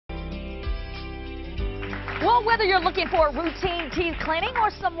Well, whether you're looking for routine teeth cleaning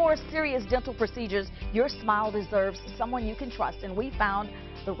or some more serious dental procedures, your smile deserves someone you can trust, and we found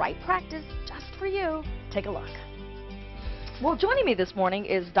the right practice just for you. Take a look. Well, joining me this morning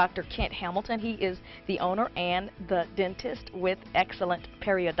is Dr. Kent Hamilton. He is the owner and the dentist with Excellent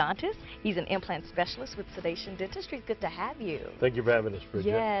Periodontists. He's an implant specialist with Sedation Dentistry. Good to have you. Thank you for having us, Bridget.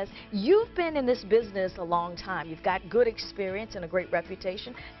 Yes. You've been in this business a long time. You've got good experience and a great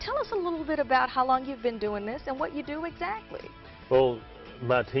reputation. Tell us a little bit about how long you've been doing this and what you do exactly. Well,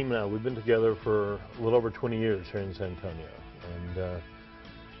 my team and I, we've been together for a little over 20 years here in San Antonio. And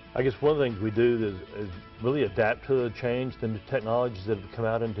I guess one of the things we do is really adapt to the change in the technologies that have come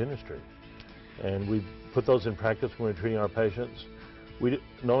out in dentistry. And we put those in practice when we're treating our patients.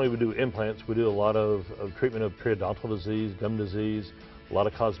 Not only do we do implants, we do a lot of treatment of periodontal disease, gum disease, a lot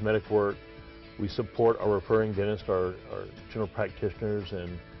of cosmetic work. We support our referring dentists, our general practitioners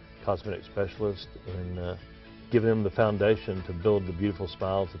and cosmetic specialists in giving them the foundation to build the beautiful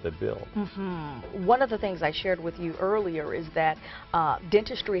smiles that they build. One of the things I shared with you earlier is that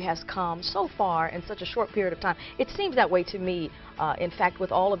dentistry has come so far in such a short period of time. It seems that way to me, in fact, with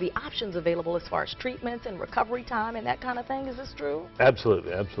all of the options available as far as treatments and recovery time and that kind of thing. Is this true?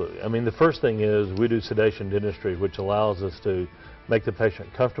 Absolutely, absolutely. I mean, the first thing is we do sedation dentistry, which allows us to make the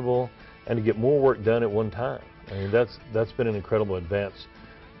patient comfortable and to get more work done at one time. I mean, that's been an incredible advance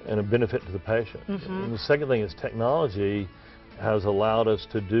and a benefit to the patient. And the second thing is technology has allowed us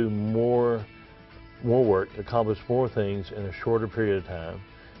to do more work, to accomplish more things in a shorter period of time,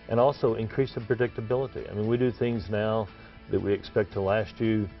 and also increase the predictability. I mean, we do things now that we expect to last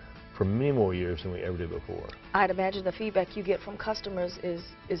you for many more years than we ever did before. I'd imagine the feedback you get from customers is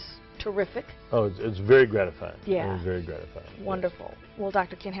terrific. Oh, it's very gratifying. Yeah. It's very gratifying. Wonderful. Yes. Well,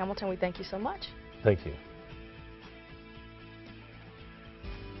 Dr. Kent Hamilton, we thank you so much. Thank you.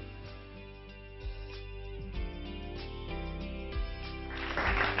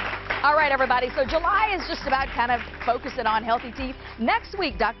 All right, everybody, so July is just about kind of focusing on healthy teeth. Next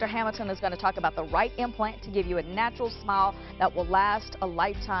week, Dr. Hamilton is going to talk about the right implant to give you a natural smile that will last a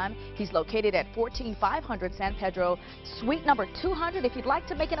lifetime. He's located at 14500 San Pedro, suite number 200. If you'd like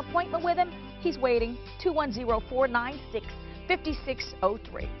to make an appointment with him, he's waiting,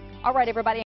 210-496-5603. All right, everybody.